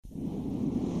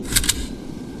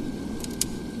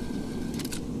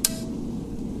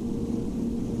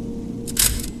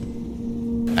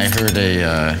I heard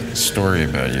a story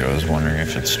about you. I was wondering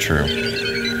if it's true.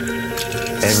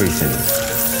 Everything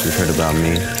you've heard about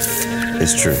me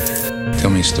is true.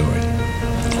 Tell me a story.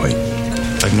 Wait,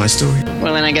 like my story?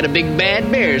 Well, then I got a big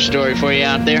bad bear story for you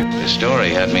out there. The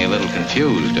story had me a little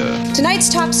confused.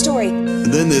 Tonight's top story.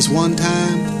 And then this one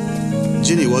time,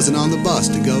 Ginny wasn't on the bus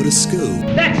to go to school.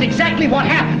 That's exactly what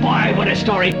happened. Boy, what a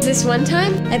story. This one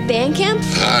time at band camp.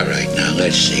 All right, now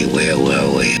let's see, where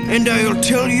were we? And I'll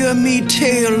tell you me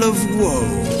tale of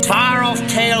woe. Far-off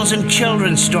tales and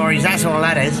children's stories, that's all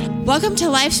that is. Welcome to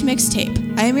Life's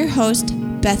Mixtape. I am your host,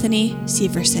 Bethany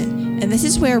Severson, and this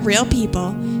is where real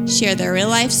people share their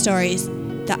real-life stories,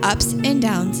 the ups and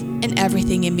downs, and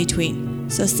everything in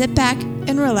between. So sit back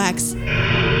and relax.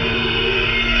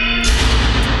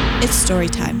 It's story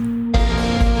time.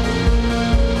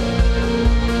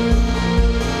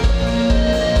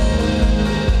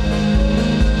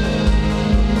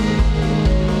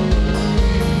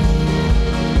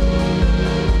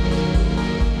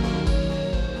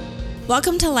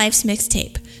 Welcome to Life's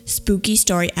Mixtape, spooky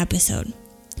story episode.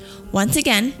 Once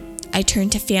again, I turn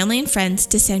to family and friends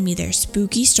to send me their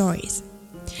spooky stories.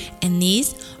 And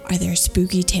these are their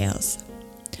spooky tales.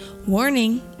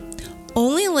 Warning,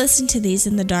 only listen to these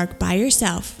in the dark by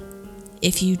yourself,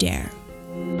 if you dare.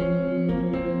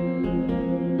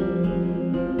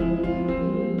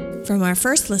 From our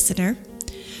first listener,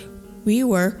 we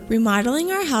were remodeling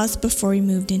our house before we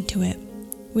moved into it.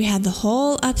 We had the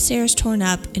whole upstairs torn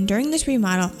up, and during this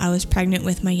remodel, I was pregnant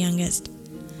with my youngest.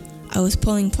 I was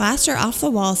pulling plaster off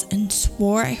the walls and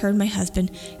swore I heard my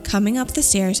husband coming up the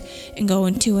stairs and go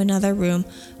into another room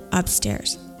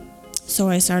upstairs. So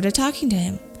I started talking to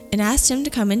him and asked him to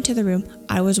come into the room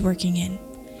I was working in.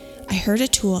 I heard a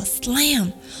tool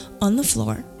slam on the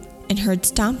floor and heard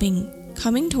stomping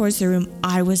coming towards the room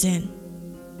I was in.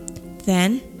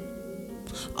 Then,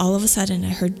 all of a sudden,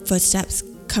 I heard footsteps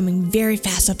coming very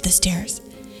fast up the stairs,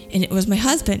 and it was my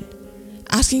husband,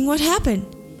 asking what happened.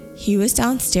 He was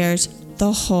downstairs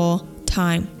the whole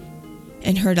time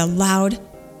and heard a loud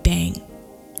bang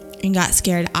and got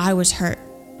scared I was hurt.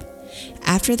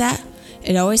 After that,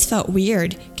 it always felt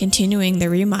weird continuing the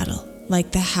remodel,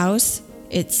 like the house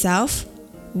itself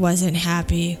wasn't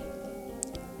happy.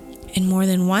 And more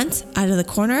than once, out of the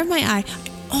corner of my eye,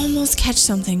 I almost catch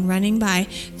something running by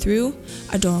through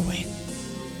a doorway.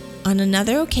 On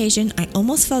another occasion, I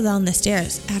almost fell down the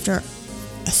stairs after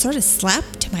a sort of slap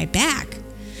to my back.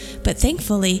 But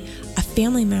thankfully, a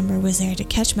family member was there to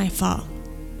catch my fall.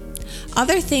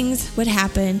 Other things would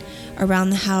happen around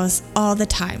the house all the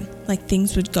time, like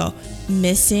things would go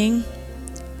missing.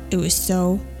 It was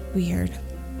so weird.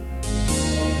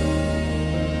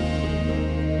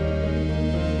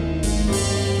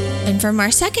 And from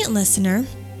our second listener,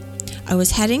 I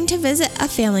was heading to visit a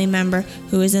family member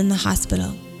who was in the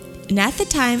hospital. And at the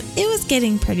time, it was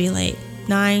getting pretty late,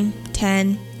 9,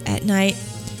 10 at night.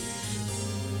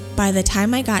 By the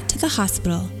time I got to the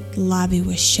hospital, the lobby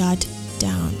was shut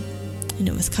down, and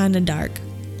it was kind of dark.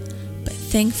 But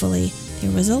thankfully,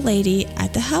 there was a lady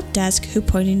at the help desk who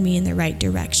pointed me in the right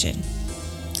direction.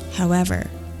 However,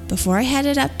 before I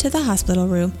headed up to the hospital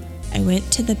room, I went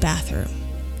to the bathroom.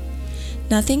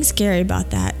 Nothing scary about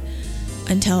that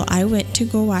until I went to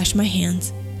go wash my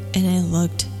hands, and I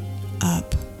looked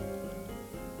up.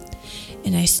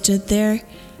 And I stood there,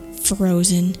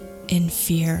 frozen in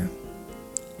fear.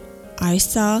 I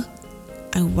saw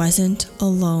I wasn't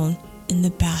alone in the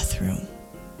bathroom.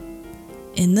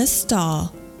 In the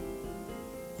stall,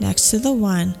 next to the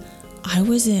one I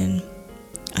was in,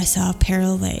 I saw a pair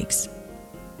of legs.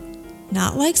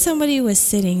 Not like somebody was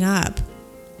sitting up,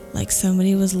 like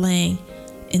somebody was laying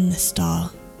in the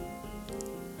stall.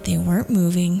 They weren't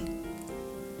moving.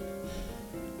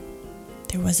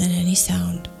 There wasn't any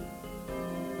sound.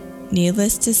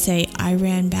 Needless to say, I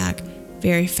ran back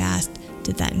very fast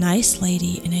to that nice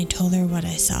lady and I told her what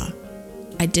I saw.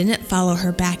 I didn't follow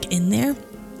her back in there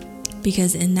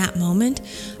because in that moment,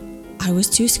 I was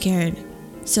too scared.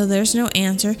 So there's no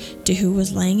answer to who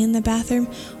was laying in the bathroom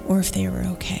or if they were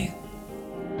okay.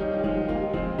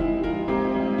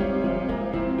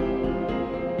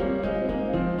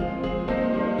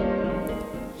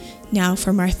 Now,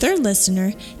 from our third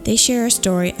listener, they share a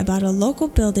story about a local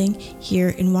building here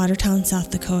in Watertown,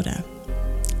 South Dakota.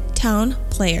 Town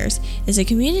Players is a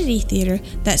community theater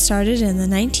that started in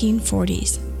the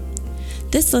 1940s.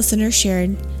 This listener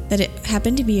shared that it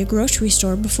happened to be a grocery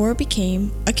store before it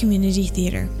became a community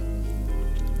theater.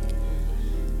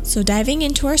 So diving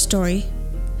into our story,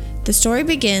 the story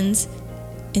begins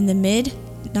in the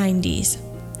mid-90s.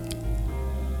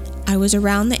 I was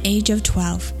around the age of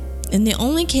 12. And the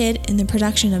only kid in the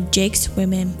production of Jake's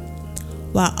Women.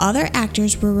 While other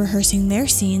actors were rehearsing their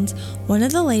scenes, one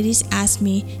of the ladies asked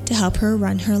me to help her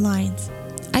run her lines.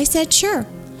 I said sure.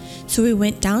 So we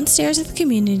went downstairs at the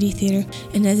community theater,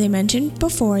 and as I mentioned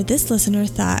before, this listener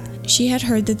thought she had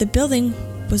heard that the building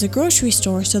was a grocery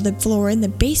store, so the floor in the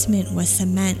basement was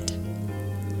cement.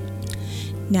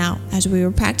 Now, as we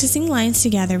were practicing lines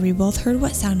together, we both heard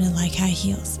what sounded like high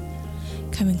heels.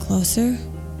 Coming closer,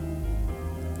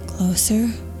 closer,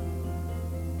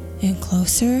 and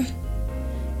closer,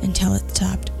 until it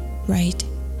stopped right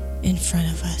in front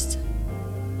of us.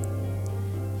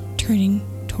 Turning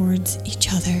towards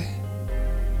each other,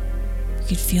 we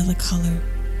could feel the color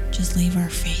just leave our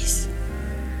face.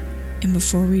 And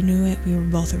before we knew it, we were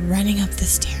both running up the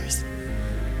stairs,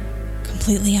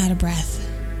 completely out of breath,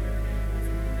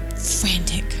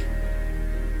 frantic.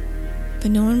 But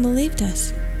no one believed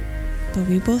us. But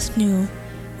we both knew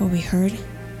what we heard,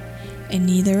 and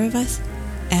neither of us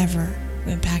ever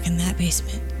went back in that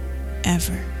basement,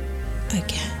 ever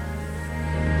again.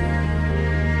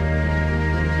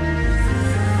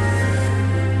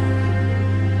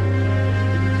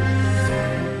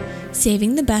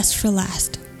 Saving the best for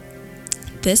last.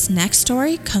 This next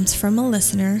story comes from a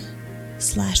listener /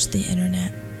 the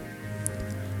internet.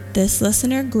 This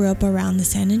listener grew up around the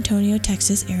San Antonio,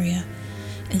 Texas area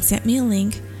and sent me a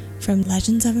link from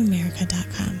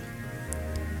legendsofamerica.com.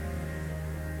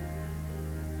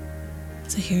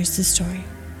 So here's the story.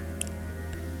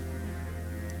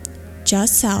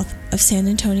 Just south of San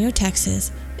Antonio,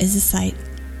 Texas, is the site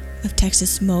of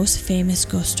Texas' most famous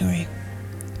ghost story.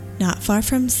 Not far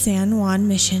from San Juan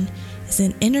Mission is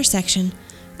an intersection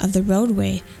of the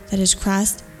roadway that is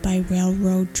crossed by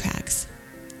railroad tracks.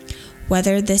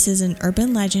 Whether this is an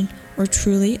urban legend or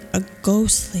truly a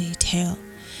ghostly tale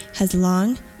has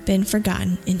long been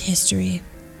forgotten in history.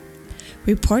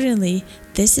 Reportedly,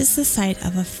 this is the site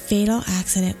of a fatal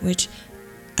accident which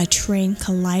a train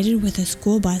collided with a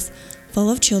school bus full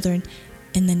of children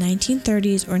in the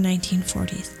 1930s or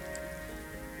 1940s.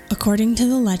 According to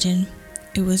the legend,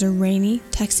 it was a rainy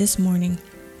Texas morning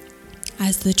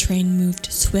as the train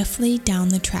moved swiftly down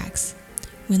the tracks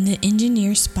when the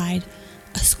engineer spied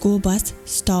a school bus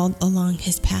stalled along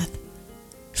his path.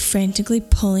 Frantically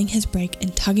pulling his brake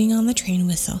and tugging on the train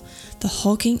whistle, the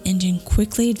hulking engine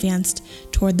quickly advanced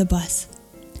toward the bus.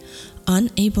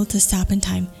 Unable to stop in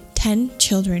time, 10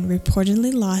 children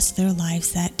reportedly lost their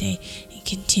lives that day and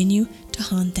continue to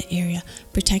haunt the area,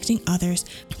 protecting others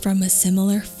from a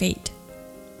similar fate.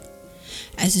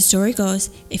 As the story goes,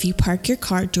 if you park your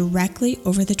car directly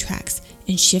over the tracks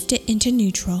and shift it into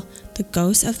neutral, the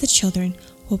ghosts of the children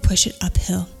will push it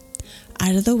uphill,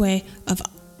 out of the way of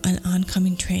an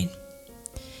oncoming train.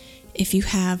 If you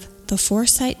have the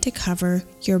foresight to cover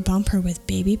your bumper with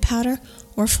baby powder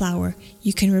or flour,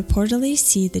 you can reportedly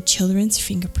see the children's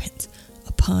fingerprints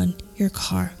upon your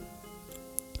car.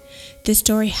 This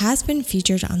story has been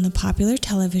featured on the popular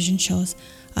television shows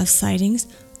of sightings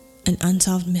and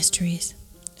unsolved mysteries,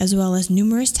 as well as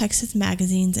numerous Texas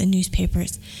magazines and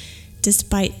newspapers.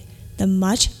 Despite the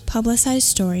much publicized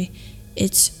story,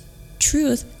 its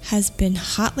truth has been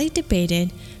hotly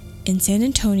debated in San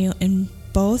Antonio, and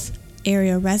both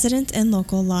area residents and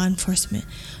local law enforcement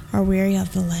are wary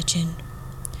of the legend.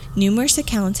 Numerous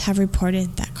accounts have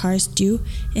reported that cars do,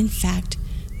 in fact,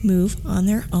 move on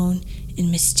their own, and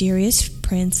mysterious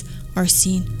prints are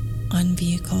seen on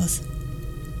vehicles.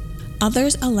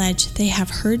 Others allege they have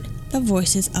heard the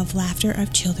voices of laughter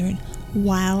of children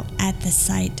while at the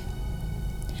site.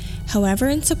 However,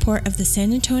 in support of the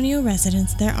San Antonio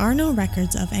residents, there are no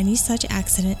records of any such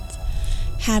accidents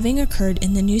having occurred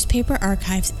in the newspaper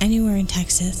archives anywhere in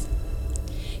Texas.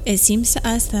 It seems to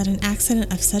us that an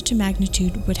accident of such a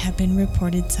magnitude would have been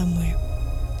reported somewhere.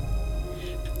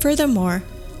 Furthermore,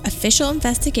 official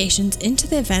investigations into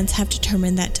the events have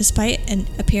determined that despite an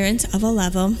appearance of a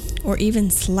level or even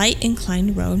slight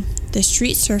inclined road, the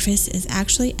street surface is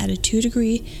actually at a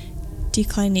 2-degree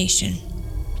declination.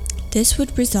 This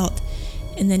would result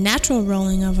in the natural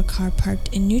rolling of a car parked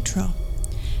in neutral.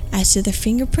 As to the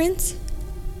fingerprints,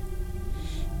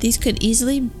 these could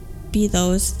easily be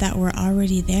those that were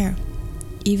already there.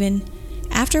 Even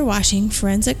after washing,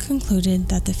 forensic concluded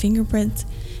that the fingerprints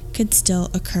could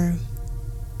still occur.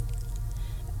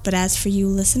 But as for you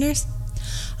listeners,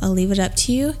 I'll leave it up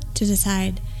to you to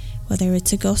decide whether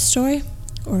it's a ghost story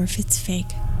or if it's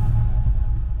fake.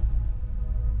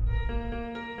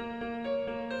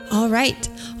 All right,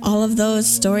 all of those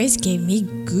stories gave me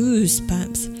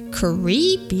goosebumps.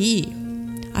 Creepy.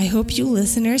 I hope you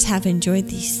listeners have enjoyed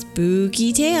these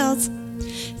spooky tales.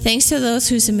 Thanks to those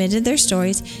who submitted their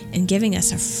stories and giving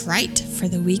us a fright for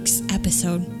the week's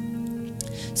episode.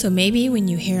 So maybe when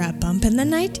you hear a bump in the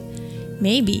night,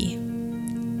 maybe,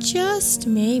 just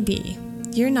maybe,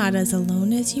 you're not as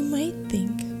alone as you might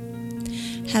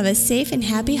think. Have a safe and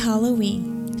happy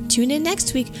Halloween. Tune in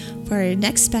next week for our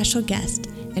next special guest.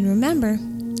 And remember,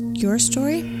 your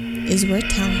story is worth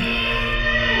telling.